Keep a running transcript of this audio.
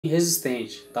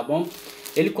resistente, tá bom?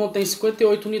 Ele contém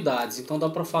 58 unidades, então dá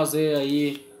para fazer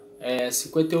aí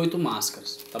 58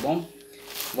 máscaras, tá bom?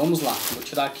 Vamos lá, vou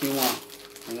tirar aqui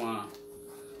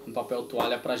um papel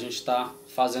toalha para a gente estar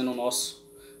fazendo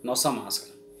nossa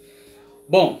máscara.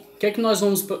 Bom, o que é que nós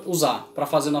vamos usar para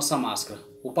fazer nossa máscara?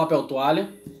 O papel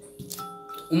toalha,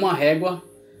 uma régua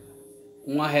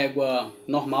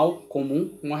normal,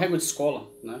 comum, uma régua de escola,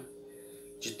 né?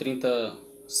 De 30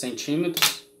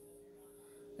 centímetros,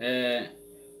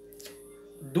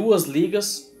 2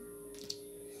 ligas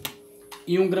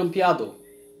e um grampeador.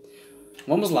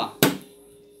 Vamos lá.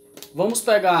 Vamos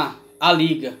pegar a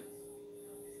liga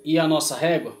e a nossa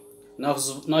régua.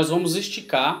 Nós vamos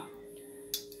esticar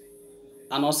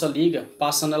a nossa liga,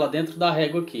 passando ela dentro da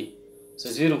régua aqui.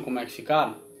 Vocês viram como é que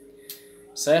ficaram?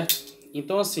 Certo?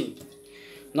 Então assim,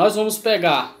 nós vamos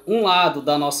pegar um lado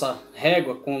da nossa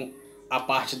régua com a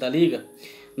parte da liga,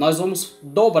 nós vamos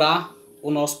dobrar o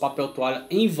nosso papel toalha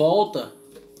em volta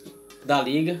da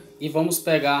liga e vamos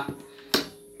pegar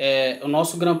o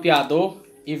nosso grampeador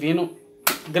e vindo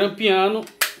grampeando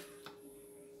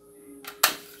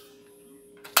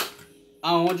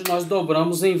aonde nós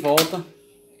dobramos em volta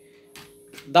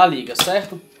da liga,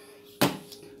 certo?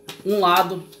 Um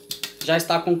lado já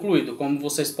está concluído, como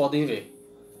vocês podem ver,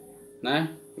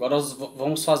 né? Agora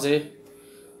vamos fazer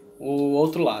o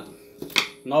outro lado.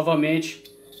 Novamente,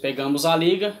 pegamos a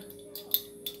liga,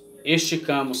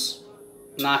 esticamos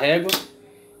na régua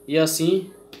e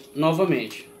assim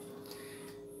novamente.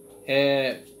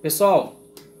 Pessoal,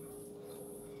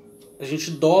 a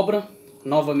gente dobra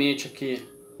novamente aqui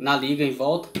na liga em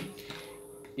volta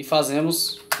e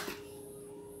fazemos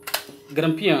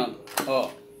grampeando, ó,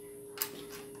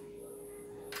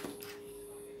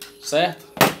 certo?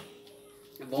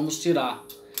 Vamos tirar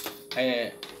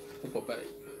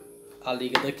a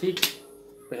liga daqui,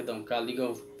 perdão, que a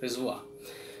liga fez voar.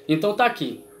 Então tá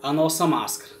aqui a nossa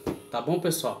máscara, tá bom,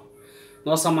 pessoal?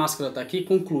 Nossa máscara tá aqui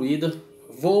concluída.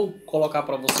 Vou colocar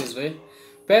para vocês verem.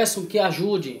 Peço que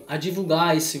ajude a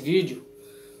divulgar esse vídeo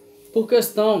por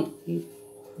questão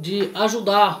de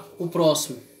ajudar o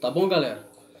próximo, tá bom, galera?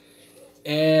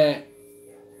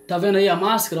 Tá vendo aí a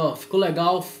máscara, ó? Ficou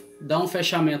legal, dá um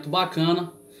fechamento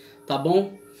bacana, tá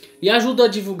bom? E ajuda a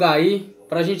divulgar aí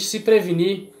pra gente se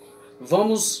prevenir.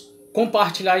 Vamos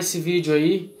compartilhar esse vídeo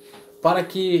aí para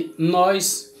que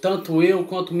nós, tanto eu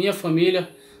quanto minha família,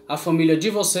 a família de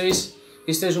vocês,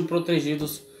 estejam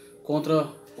protegidos contra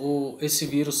esse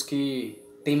vírus que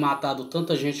tem matado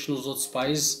tanta gente nos outros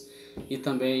países e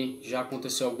também já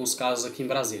aconteceu alguns casos aqui em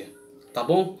Brasília. Tá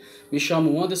bom? Me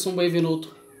chamo Anderson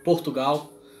Benvenuto,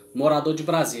 Portugal, morador de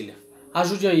Brasília.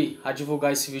 Ajude aí a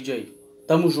divulgar esse vídeo aí.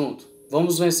 Tamo junto.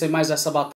 Vamos vencer mais essa batalha.